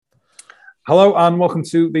Hello and welcome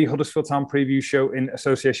to the Huddersfield Town preview show in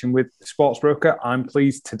association with Sportsbroker. I'm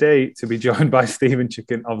pleased today to be joined by Stephen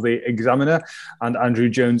Chicken of the Examiner and Andrew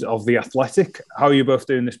Jones of the Athletic. How are you both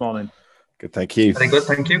doing this morning? Good, thank you. Very good,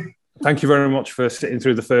 thank you. Thank you very much for sitting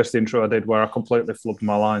through the first intro I did where I completely flubbed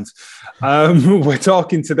my lines. We're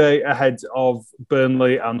talking today ahead of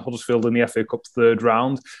Burnley and Huddersfield in the FA Cup third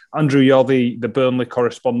round. Andrew, you're the Burnley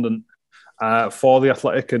correspondent for the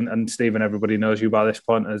Athletic, and Stephen, everybody knows you by this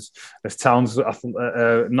point as Town's not.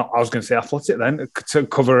 I was going to say Athletic then,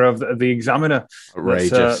 cover of the Examiner.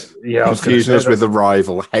 Outrageous. Yeah, confusing us with a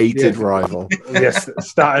rival, hated rival. Yes,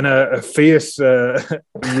 starting a fierce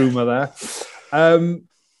rumor there.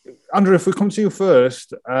 Andrew, if we come to you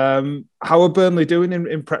first, how are Burnley doing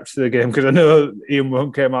in preps to the game? Because I know Ian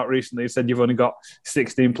Wone came out recently and said you've only got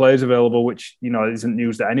 16 players available, which isn't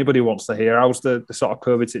news that anybody wants to hear. How's the sort of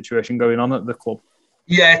COVID situation going on at the club?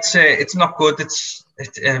 Yeah, it's not good.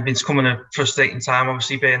 It's coming a frustrating time.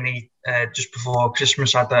 Obviously, Burnley just before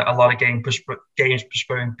Christmas had a lot of games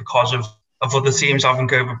postponed because of other teams having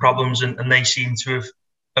COVID problems, and they seem to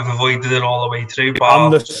have avoided it all the way through.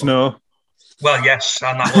 And the snow. Well, yes,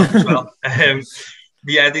 and that one as well.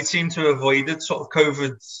 Yeah, they seem to have avoided sort of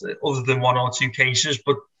COVID other than one or two cases.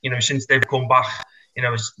 But, since they've come back,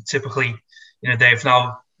 it's typically, they've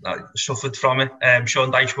now suffered from it.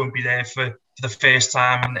 Sean Dyche won't be there for the first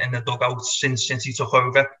time in the dugout since he took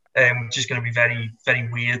over, which is going to be very, very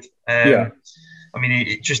weird. Yeah. I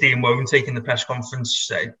mean, just Ian Wone taking the press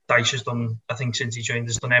conference. Dyche has done, I think, since he joined,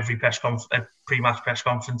 has done every pre-match press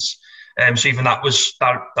conference. So even that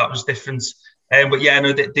was different. But yeah,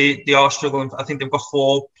 no, they are struggling. I think they've got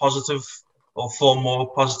four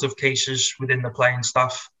more positive cases within the playing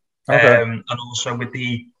staff, okay. And also with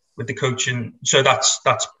the coaching. So that's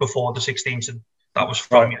before the 16th. So that was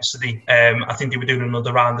from yesterday. I think they were doing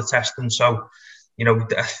another round of testing. So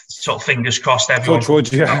sort of fingers crossed. Everyone.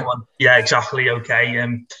 Yeah. Yeah, exactly. Okay.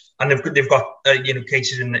 And they've got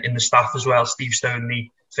cases in the staff as well. Steve Stone, the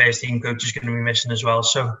first team coach, is going to be missing as well.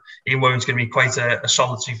 So Ian Wone's going to be quite a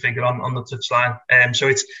solitary figure on the touchline. So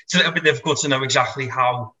it's a little bit difficult to know exactly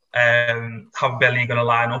how Burnley are going to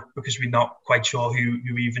line up, because we're not quite sure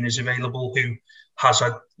who even is available, who has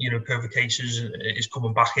had COVID cases, is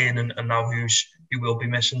coming back in, and now who will be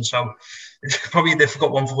missing. So it's probably a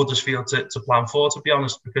difficult one for Huddersfield to plan for, to be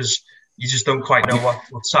honest, because you just don't quite know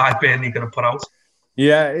what side Burnley are going to put out.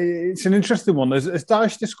 Yeah, it's an interesting one. Has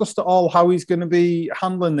Dyche discussed at all how he's going to be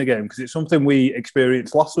handling the game? Because it's something we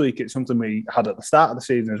experienced last week. It's something we had at the start of the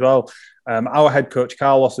season as well. Our head coach,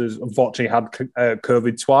 Carlos, has unfortunately had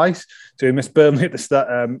COVID twice. So he missed Burnley at the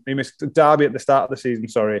start. He missed Derby at the start of the season,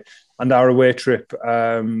 and our away trip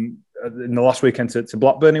in the last weekend to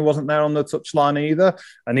Blackburn. He wasn't there on the touchline either.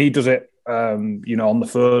 And he does it, on the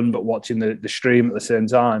phone, but watching the stream at the same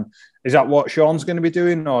time. Is that what Sean's going to be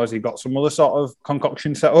doing, or has he got some other sort of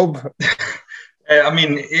concoction set up? I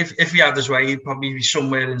mean, if he had his way, he'd probably be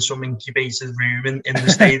somewhere in some incubated room in the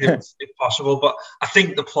stadium if possible. But I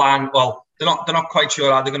think the plan, well, they're not quite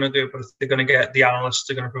sure how they're going to do it, but they're going to get the analysts,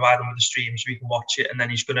 they're going to provide them with a stream so we can watch it, and then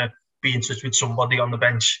he's going to be in touch with somebody on the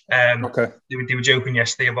bench. Okay. They were joking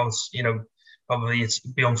yesterday about, probably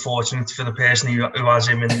it'd be unfortunate for the person who has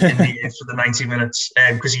him in the for the 90 minutes,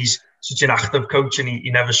 because he's such an active coach, and he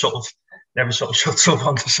never sort of shuts up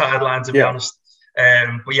on the sideline, to be honest.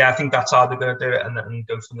 But yeah, I think that's how they're going to do it, and then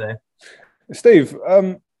go from there. Steve,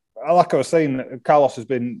 like I was saying, Carlos has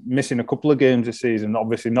been missing a couple of games this season,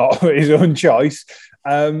 obviously not his own choice.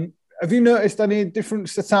 Have you noticed any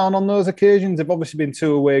difference to Town on those occasions? They've obviously been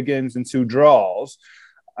 2 away games and 2 draws,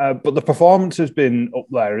 but the performance has been up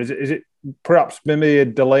there. Is it perhaps maybe a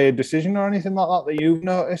delayed decision or anything like that you've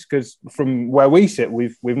noticed? Because from where we sit,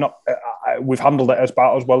 we've handled it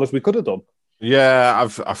about as well as we could have done. Yeah,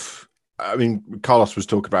 I mean, Carlos was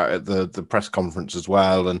talking about it at the press conference as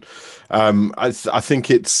well, and I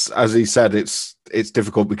think it's, as he said, it's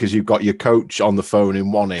difficult because you've got your coach on the phone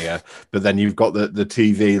in one ear, but then you've got the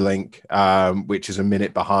TV link, which is a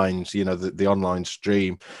minute behind, the online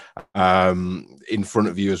stream in front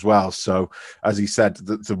of you as well. So, as he said,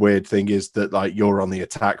 the weird thing is that, like, you're on the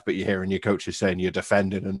attack, but you're hearing your coach is saying you're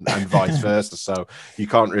defending, and vice versa. So you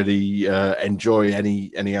can't really enjoy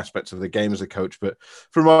any aspects of the game as a coach. But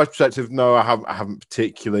from my perspective, no, I haven't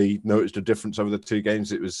particularly noticed a difference over the 2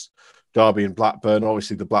 games. It was Derby and Blackburn.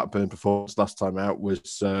 Obviously, the Blackburn performance last time out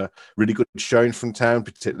was really good showing from Town,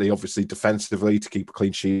 particularly obviously defensively, to keep a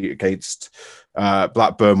clean sheet against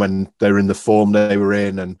Blackburn when they were in the form they were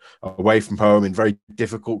in, and away from home in very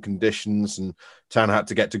difficult conditions. And Town had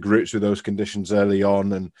to get to grips with those conditions early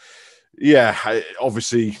on. And Yeah,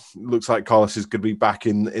 obviously looks like Carlos is going to be back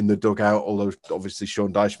in the dugout, although obviously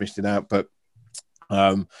Sean Dyche missed it out. But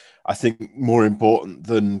I think more important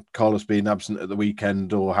than Carlos being absent at the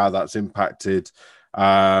weekend or how that's impacted,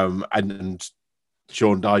 and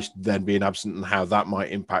Sean Dyche then being absent and how that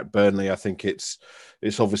might impact Burnley. I think it's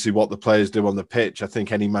obviously what the players do on the pitch. I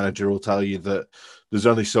think any manager will tell you that there's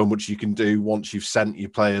only so much you can do once you've sent your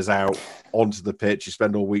players out onto the pitch. You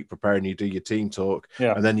spend all week preparing, you do your team talk,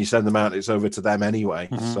 and then you send them out. It's over to them anyway.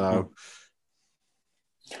 Mm-hmm. So,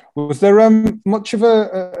 was there much of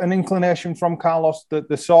an inclination from Carlos that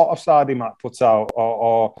the sort of side he might put out,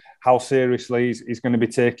 or how seriously he's going to be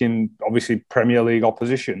taking, obviously, Premier League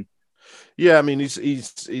opposition? Yeah, I mean,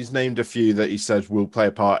 he's named a few that he says will play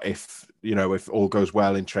a part if all goes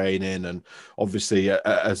well in training, and obviously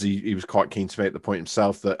as he was quite keen to make the point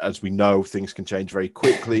himself that, as we know, things can change very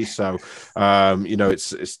quickly. So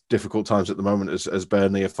it's difficult times at the moment as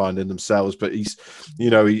Burnley are finding themselves. But he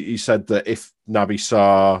said that if Naby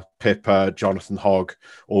Sarr, Pippa, Jonathan Hogg,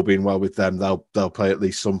 all being well with them, they'll play at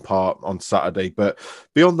least some part on Saturday. But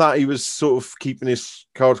beyond that, he was sort of keeping his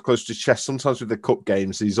cards close to his chest. Sometimes with the cup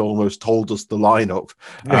games, he's almost told us the lineup.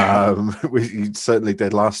 He certainly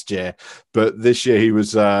did last year. But this year he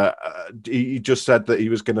was he just said that he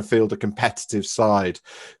was going to field a competitive side.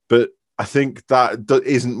 But I think that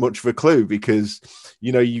isn't much of a clue, because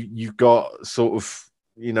you've got sort of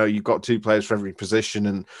you've got two players for every position.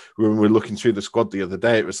 And when we were looking through the squad the other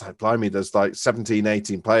day, it was like, blimey, there's like 17,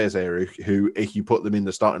 18 players here who if you put them in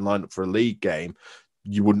the starting lineup for a league game,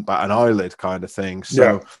 you wouldn't bat an eyelid kind of thing.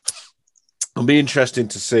 So it'll be interesting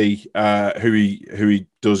to see who he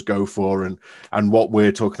does go for and what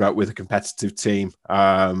we're talking about with a competitive team.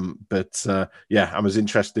 I'm as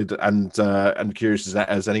interested and curious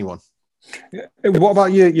as anyone. What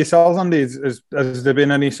about yourselves, Andy? Has there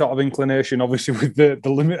been any sort of inclination, obviously with the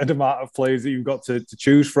limited amount of players that you've got to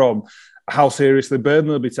choose from, how seriously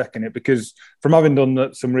Burnley will be taking it? Because from having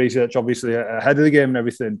done some research, obviously ahead of the game and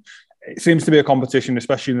everything, it seems to be a competition,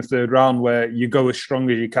 especially in the third round, where you go as strong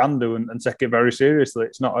as you can do and take it very seriously.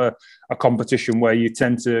 It's not a competition where you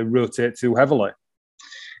tend to rotate too heavily.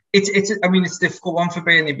 It's a difficult one for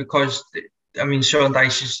Burnley because, Sean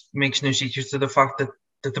Dyche makes no secret to the fact that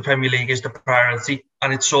the Premier League is the priority,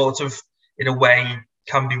 and it's sort of, in a way,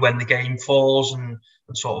 can be when the game falls and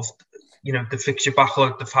sort of, the fixture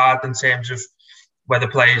backlog they've had in terms of whether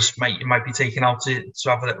players might be taken out to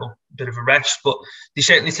have a little bit of a rest. But they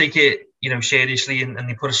certainly take it, seriously, and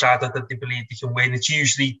they put aside that they believe they can win. It's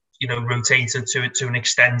usually, rotated to an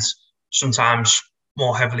extent, sometimes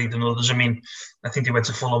more heavily than others. I think they went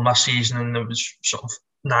to Fulham last season and there was sort of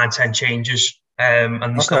 9-10 changes,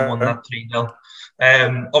 and they still won that 3-0.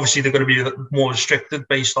 Obviously, they're going to be more restricted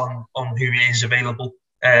based on who is available.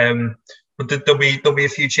 But there'll be a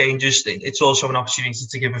few changes. It's also an opportunity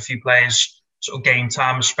to give a few players sort of game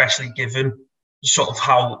time, especially given sort of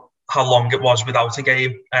how long it was without a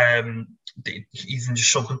game. Even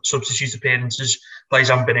just substitute appearances, players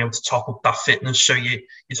haven't been able to top up that fitness. So you're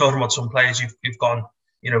talking about some players who've gone,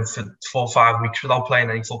 for 4 or 5 weeks without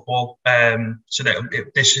playing any football. So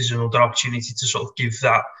this is another opportunity to sort of give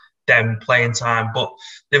them playing time, but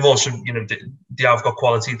they've also, they have got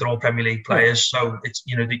quality. They're all Premier League players, so it's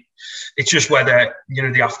it's just whether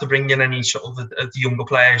they have to bring in any sort of the younger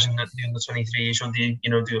players and the under 23s or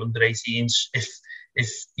the under 18s if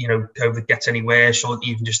COVID gets any worse, or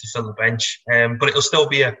even just to fill the bench. But it'll still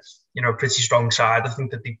be a pretty strong side, I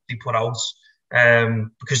think, that they put out,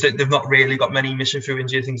 because they've not really got many missing through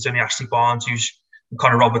injury. I think it's only Ashley Barnes,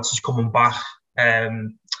 Connor Roberts is coming back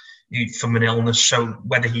from an illness, so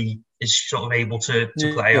whether he is sort of able to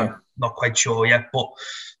play, I'm not quite sure yet. But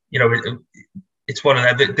it's one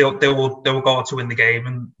of them. They will go out to win the game,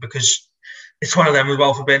 and because it's one of them as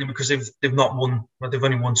well for Burnley, because they've not won. They've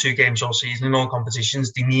only won 2 games all season in all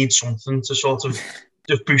competitions. They need something to sort of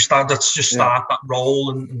just boost that. Let's just start that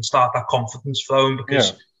roll and start that confidence flowing,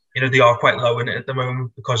 because they are quite low in it at the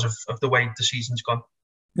moment because of the way the season's gone.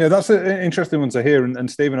 Yeah, that's an interesting one to hear. And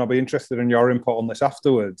Stephen, I'll be interested in your input on this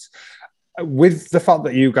afterwards. With the fact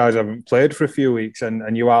that you guys haven't played for a few weeks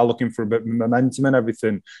and you are looking for a bit of momentum and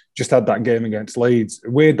everything, just had that game against Leeds.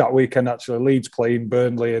 Weird that weekend, actually. Leeds playing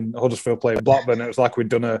Burnley and Huddersfield playing Blackburn. It was like we'd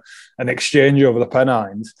done an exchange over the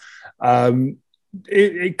Pennines.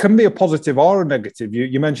 It can be a positive or a negative.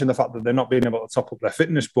 You mentioned the fact that they're not being able to top up their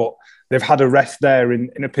fitness, but they've had a rest there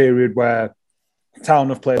in a period where Town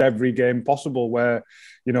have played every game possible, where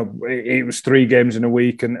it was 3 games in a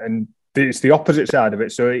week, and it's the opposite side of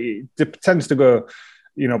it. So it tends to go,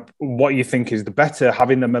 what you think is the better,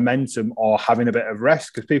 having the momentum or having a bit of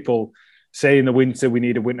rest, because people, say in the winter we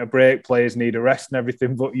need a winter break, players need a rest and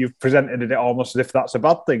everything, but you've presented it almost as if that's a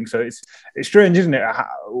bad thing. So it's strange, isn't it?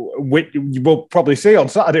 We'll probably see on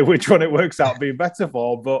Saturday which one it works out being better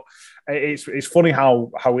for, but it's funny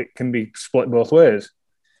how it can be split both ways.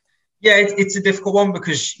 Yeah, it's a difficult one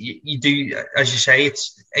because you do, as you say,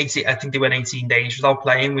 it's 80. I think they went 18 days without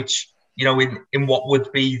playing, which, you know, in what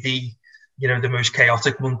would be the, you know, the most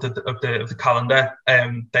chaotic month of the calendar,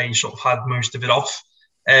 they sort of had most of it off.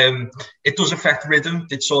 It does affect rhythm.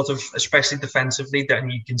 It's sort of, especially defensively,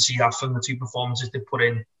 and you can see that from the two performances they put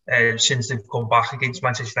in since they've come back against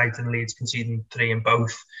Manchester United and Leeds, conceding 3 in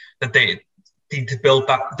both, that they need to build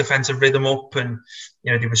that defensive rhythm up, and,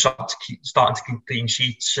 you know, they were starting to keep clean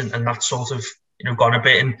sheets, and that sort of, you know, gone a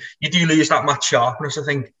bit, and you do lose that match sharpness, I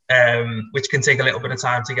think, which can take a little bit of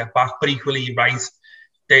time to get back. But equally, you're right,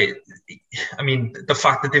 the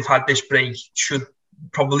fact that they've had this break should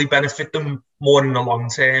probably benefit them more in the long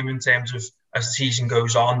term, in terms of as the season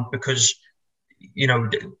goes on, because, you know,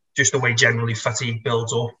 just the way generally fatigue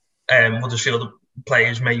builds up, Huddersfield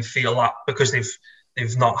players may feel that because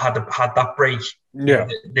they've not had that break. Yeah,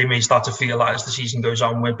 they may start to feel that as the season goes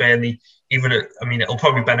on. Where Burnley, it'll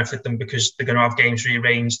probably benefit them because they're going to have games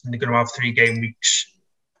rearranged and they're going to have 3 game weeks,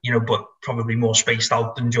 you know, but probably more spaced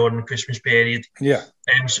out than during the Christmas period. Yeah,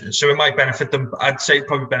 so it might benefit them. I'd say it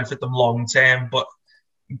probably benefit them long term, but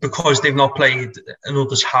because they've not played and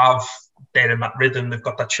others have, they're in that rhythm. They've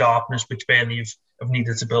got that sharpness which Burnley have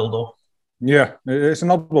needed to build up. Yeah, it's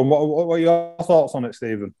another one. What are your thoughts on it,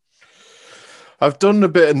 Stephen? I've done a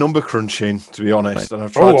bit of number crunching, to be honest, and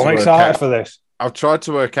I've tried I'm excited for this. I've tried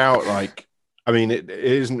to work out, like, I mean, it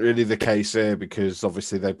isn't really the case here because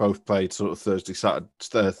obviously they both played sort of Thursday,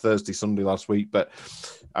 Sunday last week, but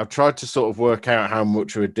I've tried to sort of work out how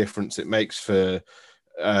much of a difference it makes for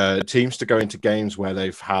teams to go into games where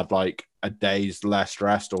they've had like a day's less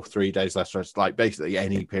rest or 3 days less rest, like basically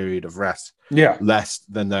any period of rest, less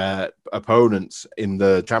than their opponents in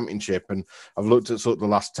the championship. And I've looked at sort of the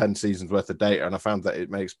last 10 seasons worth of data, and I found that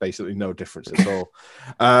it makes basically no difference at all.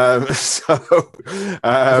 It's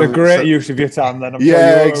a great use of your time then. I'm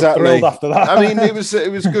exactly. Thrilled after that. I mean, it was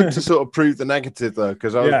good to sort of prove the negative though,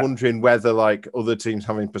 because I was wondering whether like other teams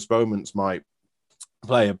having postponements might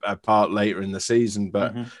play a part later in the season,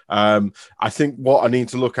 but I think what I need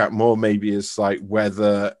to look at more maybe is like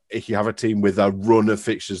whether if you have a team with a run of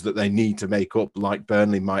fixtures that they need to make up, like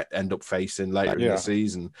Burnley might end up facing later in the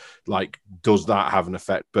season, like does that have an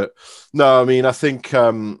effect? But no, I mean, I think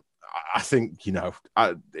you know,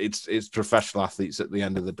 it's professional athletes at the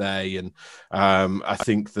end of the day, and I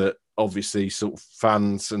think that obviously sort of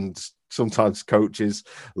fans and sometimes coaches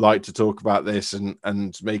like to talk about this and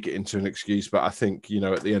make it into an excuse, but I think, you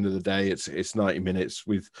know, at the end of the day, it's 90 minutes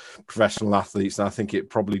with professional athletes, and I think it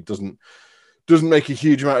probably doesn't make a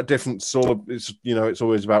huge amount of difference. It's, you know, it's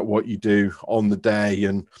always about what you do on the day,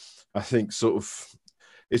 and I think sort of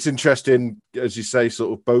it's interesting, as you say,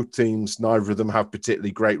 sort of both teams, neither of them have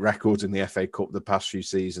particularly great records in the FA Cup the past few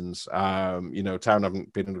seasons. You know, Town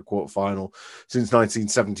haven't been in a quarter-final since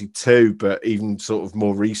 1972, but even sort of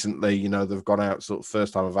more recently, you know, they've gone out sort of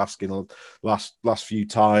first time of asking last few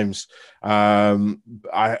times. And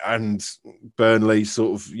Burnley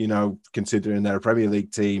sort of, you know, considering they're a Premier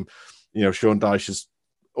League team, you know, Sean Dyche has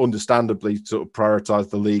understandably sort of prioritised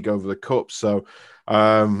the league over the cup. So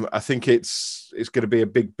I think it's going to be a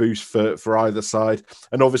big boost for either side.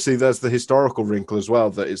 And obviously there's the historical wrinkle as well,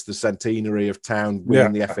 that it's the centenary of Town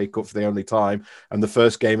winning the FA Cup for the only time. And the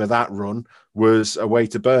first game of that run was away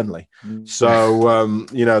to Burnley. So,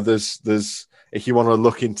 you know, there's if you want to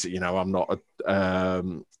look into, you know, I'm not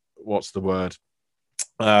what's the word?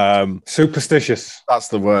 Superstitious. That's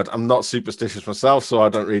the word. I'm not superstitious myself, so I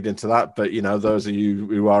don't read into that. But, you know, those of you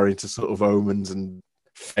who are into sort of omens and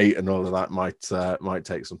fate and all of that might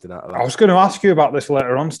take something out of that. I was going to ask you about this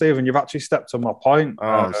later on, Stephen. You've actually stepped on my point. Oh,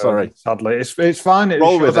 I'm sorry. Sadly, it's fine.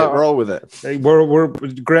 Roll with it. We're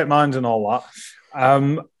great minds and all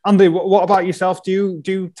that. Andy, what about yourself? Do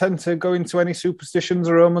you tend to go into any superstitions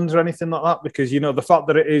or omens or anything like that? Because, you know, the fact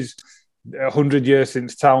that it is 100 years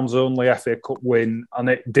since Town's only FA Cup win, and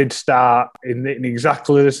it did start in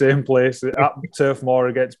exactly the same place at Turf Moor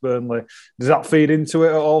against Burnley. Does that feed into it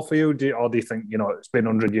at all for you, or do you think, you know, it's been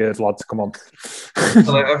 100 years, lads? Come on.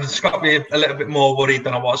 It's got me a little bit more worried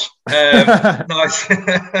than I was. No,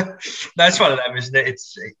 it's one of them, isn't it?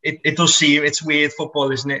 It does seem, it's weird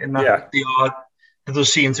football, isn't it? And that there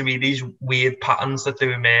does seem to be these weird patterns that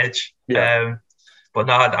do emerge. But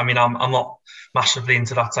no, I mean, I'm not massively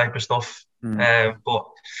into that type of stuff. But,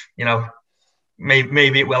 you know,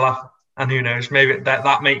 maybe it will have, and who knows? Maybe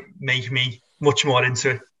that may make me much more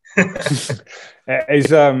into it.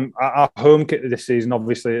 Is our home kit this season,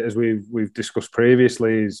 obviously, as we've discussed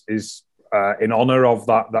previously, is in honour of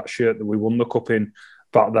that shirt that we won the cup in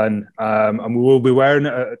back then, and we will be wearing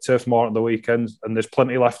it at Turf Moor at the weekend. And there's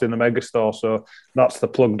plenty left in the mega store, so that's the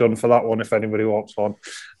plug done for that one. If anybody wants one,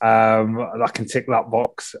 I can tick that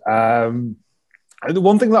box. The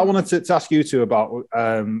one thing that I wanted to ask you two about,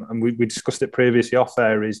 and we discussed it previously off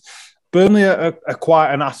air, is Burnley are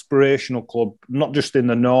quite an aspirational club, not just in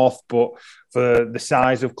the north, but for the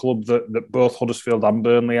size of club that both Huddersfield and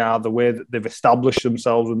Burnley are, the way that they've established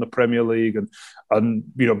themselves in the Premier League and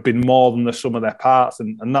been more than the sum of their parts.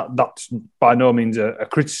 And that's by no means a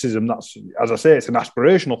criticism. That's, as I say, it's an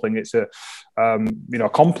aspirational thing. It's a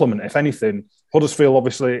compliment, if anything. Huddersfield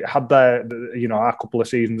obviously had their, a couple of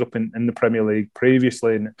seasons up in the Premier League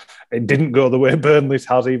previously, and it didn't go the way Burnley's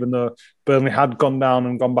has, even though Burnley had gone down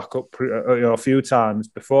and gone back up a few times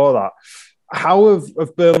before that. How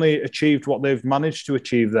have Burnley achieved what they've managed to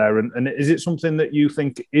achieve there? And is it something that you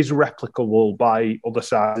think is replicable by other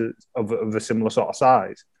sides of a similar sort of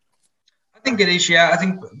size? I think it is, yeah.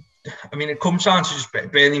 It comes down to just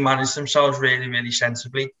Burnley managed themselves really, really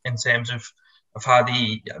sensibly in terms of how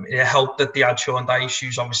it helped that they had Sean Dyche,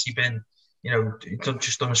 who's obviously been,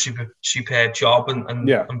 just done a superb job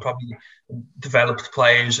and probably developed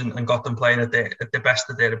players and got them playing at the best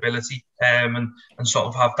of their ability, and sort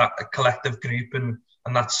of have that collective group and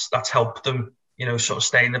that's helped them, sort of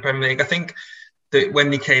stay in the Premier League. I think that when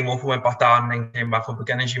they came up and went back down and then came back up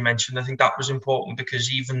again, as you mentioned, I think that was important because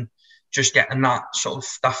even just getting that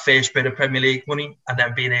first bit of Premier League money and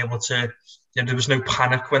then being able to, there was no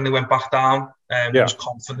panic when they went back down. There was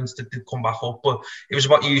confidence that they'd come back up, but it was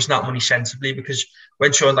about using that money sensibly because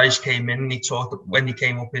when Sean Dyche came in, he talked when he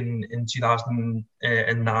came up in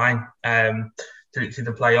 2009 to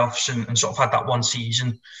the playoffs and sort of had that one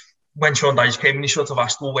season. When Sean Dyche came in, he sort of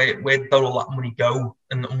asked, well, where did all that money go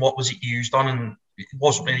and what was it used on? And it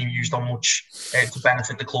wasn't really used on much to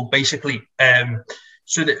benefit the club, basically.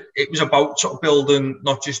 So that it was about sort of building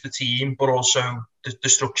not just the team, but also the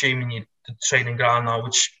structure, the training ground now,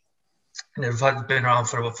 which we've been around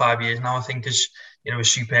for about 5 years now, I think is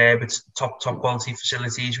superb. It's top quality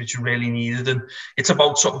facilities, which are really needed. And it's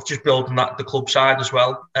about sort of just building the club side as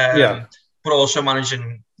well. But also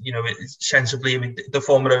managing, sensibly. The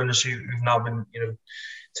former owners who've now been,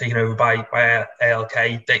 taken over by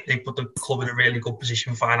ALK, they put the club in a really good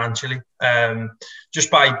position financially,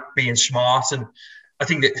 just by being smart. And I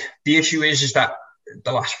think that the issue is that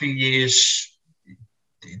the last few years,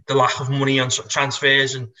 the lack of money on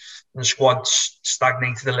transfers and the squad's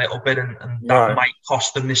stagnated a little bit, and that might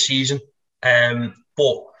cost them this season.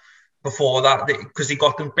 But before that, because they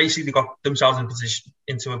got themselves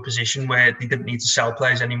into a position where they didn't need to sell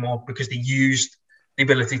players anymore because they used the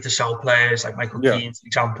ability to sell players like Michael Keane, for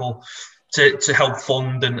example, to help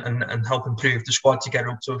fund and help improve the squad to get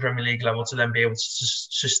up to a Premier League level to then be able to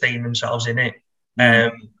sustain themselves in it.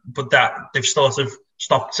 But that they've sort of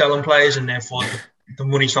stopped selling players and therefore the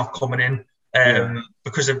money's not coming in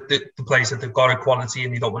because of the players that they've got a quality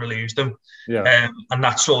and they don't want to lose them. And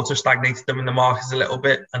that sort of stagnated them in the market a little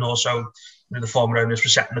bit. And also, the former owners were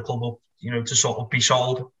setting the club up, to sort of be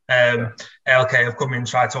sold. LK have come in,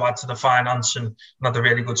 tried to add to the finance and had a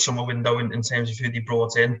really good summer window in terms of who they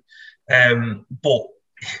brought in. But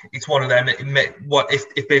it's one of them. What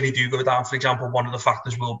if Burnley do go down, for example, one of the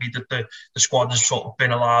factors will be that the squad has sort of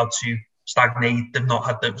been allowed to stagnate. They've not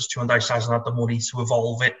had Sean Dyche hasn't had the money to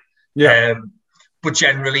evolve it. But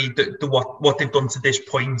generally, what they've done to this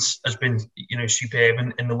point has been,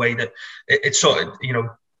 superb in the way that it's sort of,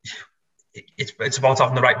 it's about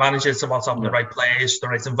having the right manager, it's about having the right players, the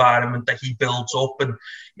right environment that he builds up, and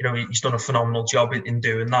he's done a phenomenal job in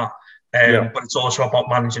doing that. But it's also about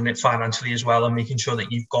managing it financially as well and making sure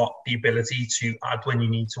that you've got the ability to add when you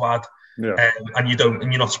need to add. And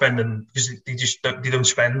you're not spending, because they don't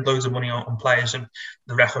spend loads of money on players, and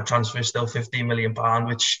the record transfer is still £15 million,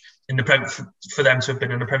 which for them to have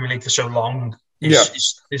been in the Premier League for so long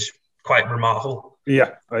is quite remarkable.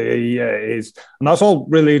 Yeah, it is. And that's all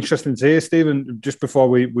really interesting to hear, Stephen. Just before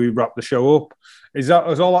we wrap the show up, is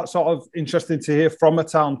all that sort of interesting to hear from a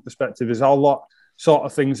town perspective? Is all that sort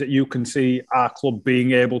of things that you can see our club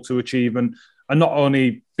being able to achieve and not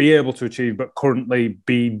only be able to achieve, but currently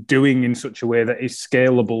be doing in such a way that is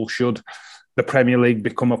scalable should the Premier League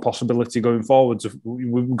become a possibility going forwards?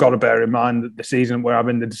 We've got to bear in mind that the season we're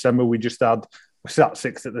having in December, we sat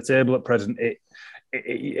sixth at the table at present.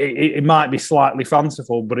 It might be slightly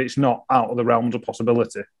fanciful, but it's not out of the realms of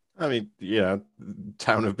possibility. I mean,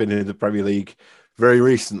 Town have been in the Premier League very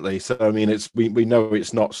recently, so I mean, we know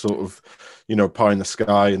it's not sort of, pie in the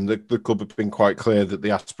sky, and the club have been quite clear that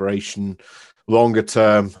the aspiration longer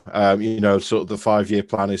term, sort of the 5-year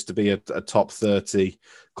plan is to be a top 30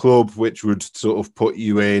 club, which would sort of put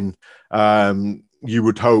you in, you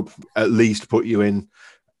would hope at least put you in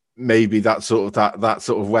maybe that sort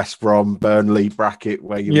of West Brom Burnley bracket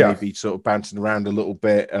where you may be sort of bouncing around a little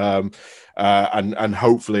bit, and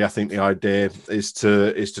hopefully I think the idea is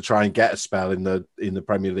to try and get a spell in the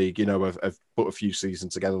Premier League. I've put a few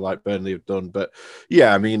seasons together like Burnley have done, but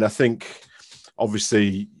I mean, I think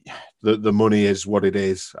obviously the money is what it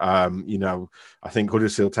is. I think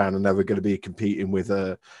Huddersfield Town are never going to be competing with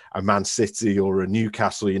a Man City or a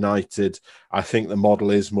Newcastle United. I think the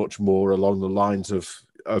model is much more along the lines of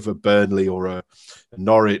a Burnley or a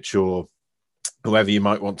Norwich or whoever you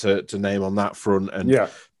might want to name on that front, and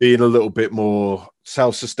being a little bit more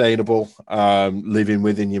self-sustainable, living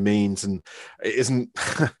within your means. And it isn't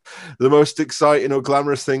the most exciting or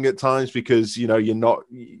glamorous thing at times, because you're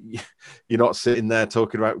not sitting there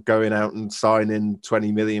talking about going out and signing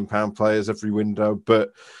 £20 million players every window.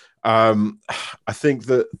 But I think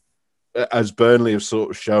that, as Burnley have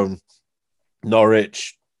sort of shown,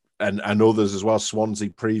 Norwich and others as well,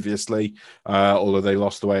 Swansea previously, although they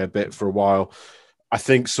lost away a bit for a while, I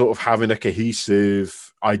think sort of having a cohesive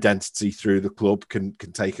identity through the club can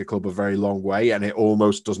take a club a very long way. And it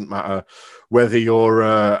almost doesn't matter whether you're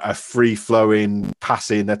a free-flowing,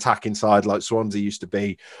 passing, attacking side like Swansea used to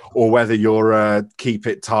be, or whether you're keep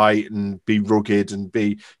it tight and be rugged and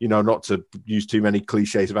be, not to use too many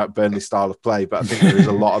cliches about Burnley's style of play, but I think there is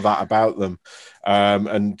a lot of that about them.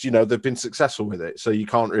 And they've been successful with it, so you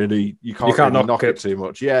can't really knock it too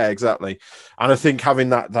much. Yeah, exactly. And I think having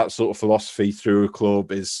that sort of philosophy through a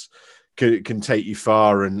club can take you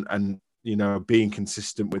far, and being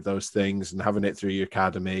consistent with those things and having it through your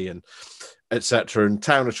academy and etc. And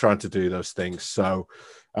Town are trying to do those things, so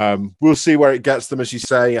we'll see where it gets them. As you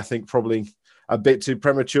say, I think probably a bit too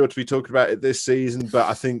premature to be talking about it this season, but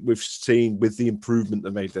I think we've seen, with the improvement they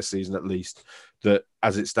made this season at least, that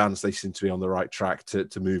as it stands, they seem to be on the right track to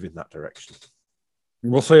move in that direction.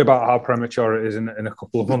 We'll see about how premature it is in a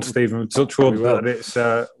couple of months, Stephen. Touch wood that it's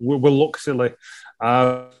will look silly.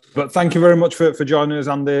 But thank you very much for joining us,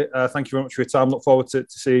 Andy. Thank you very much for your time. Look forward to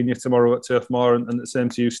seeing you tomorrow at Turf Moor, and the same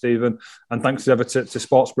to you, Stephen. And thanks ever to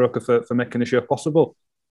Sportsbroker for making the show possible.